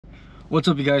What's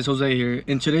up you guys, Jose here.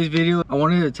 In today's video, I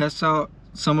wanted to test out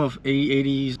some of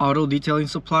 80/80's auto detailing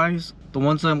supplies. The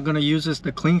ones that I'm going to use is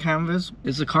the Clean Canvas.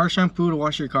 It's a car shampoo to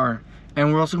wash your car.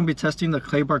 And we're also going to be testing the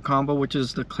clay bar combo, which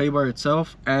is the clay bar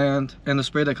itself and the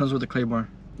spray that comes with the clay bar.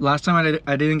 Last time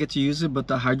I didn't get to use it, but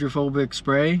the hydrophobic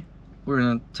spray, we're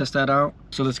going to test that out.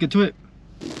 So let's get to it.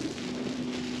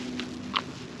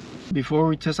 Before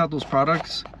we test out those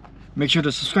products, make sure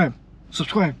to subscribe.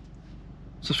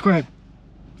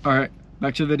 All right,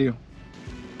 back to the video.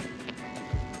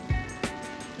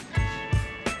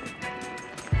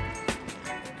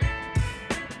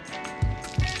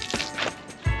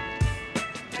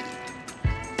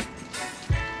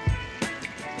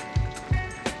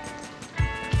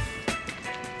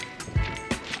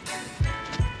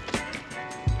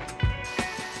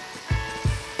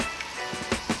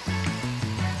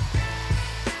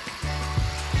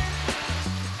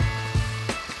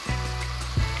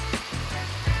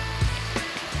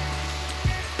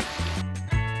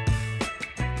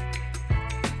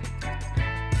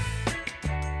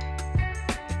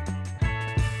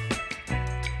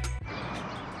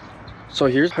 So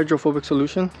here's hydrophobic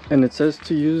solution, and it says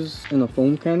to use in a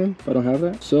foam cannon, but I don't have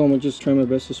that. So I'm gonna just try my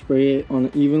best to spray it on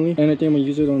it evenly, and I think I'm gonna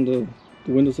use it on the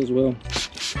windows as well.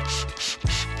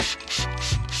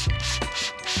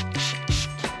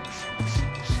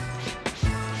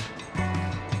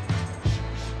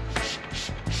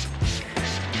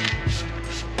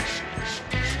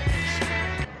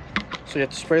 So you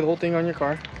have to spray the whole thing on your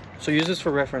car. So use this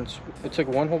for reference. It took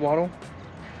one whole bottle,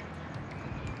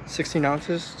 16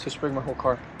 ounces to spray my whole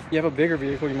car. You have a bigger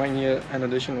vehicle, you might need an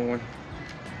additional one.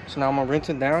 So now I'm gonna rinse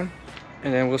it down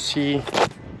and then we'll see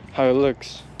how it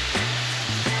looks.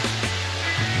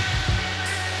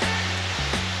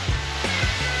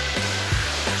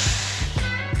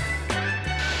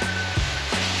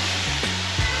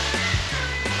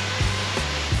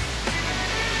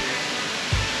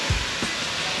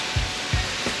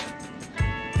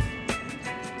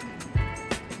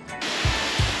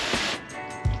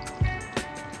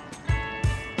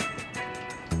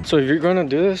 So if you're gonna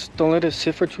do this, don't let it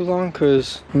sit for too long,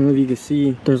 because I don't know if you can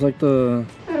see, there's like the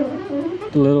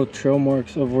little trail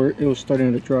marks of where it was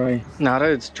starting to dry. Now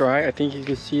that it's dry, I think you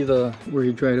can see where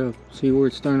it dried up. See where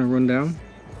it's starting to run down?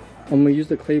 I'm gonna use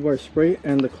the clay bar spray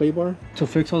and the clay bar to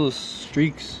fix all the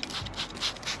streaks.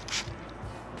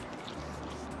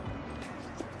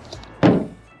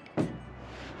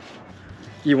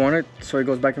 You want it so it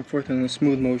goes back and forth in a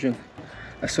smooth motion.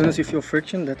 As soon as you feel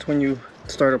friction, that's when you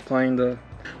start applying the...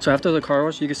 So after the car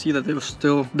wash, you can see that there was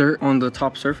still dirt on the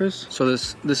top surface. So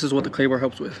this is what the clay bar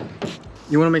helps with.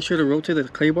 You want to make sure to rotate the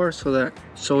clay bar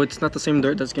so it's not the same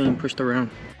dirt that's getting pushed around.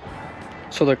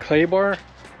 So the clay bar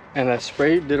and that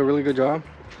spray did a really good job.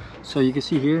 So you can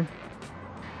see here,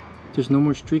 there's no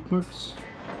more streak marks.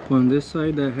 But on this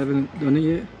side that I haven't done it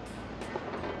yet,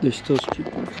 there's still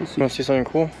streak marks. You want to see something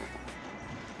cool?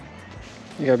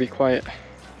 You gotta be quiet.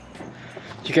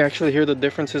 You can actually hear the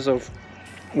differences of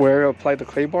where I applied the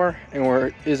clay bar and where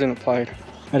it isn't applied.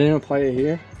 I didn't apply it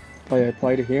here, but I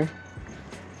applied it here.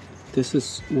 This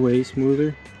is way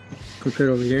smoother compared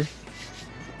over here.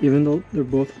 Even though they're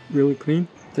both really clean,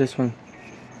 this one,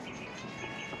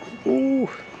 ooh,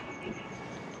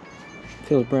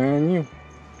 feels brand new.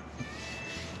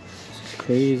 This is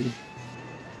crazy.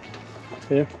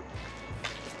 Yeah,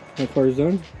 my car's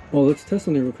done. Well, let's test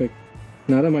on it real quick.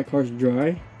 Now that my car's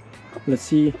dry, let's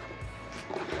see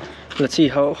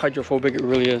how hydrophobic it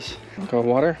really is. Got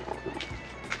water.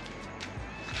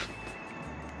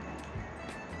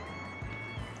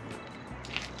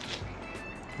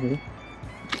 Okay.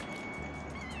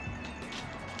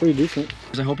 Pretty decent.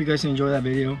 I hope you guys enjoy that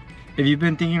video. If you've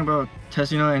been thinking about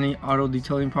testing out any auto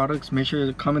detailing products, make sure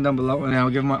to comment down below and I'll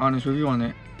give my honest review on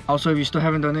it. Also, if you still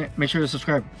haven't done it, make sure to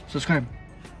subscribe.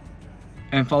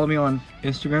 And follow me on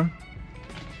Instagram.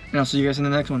 And I'll see you guys in the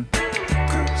next one.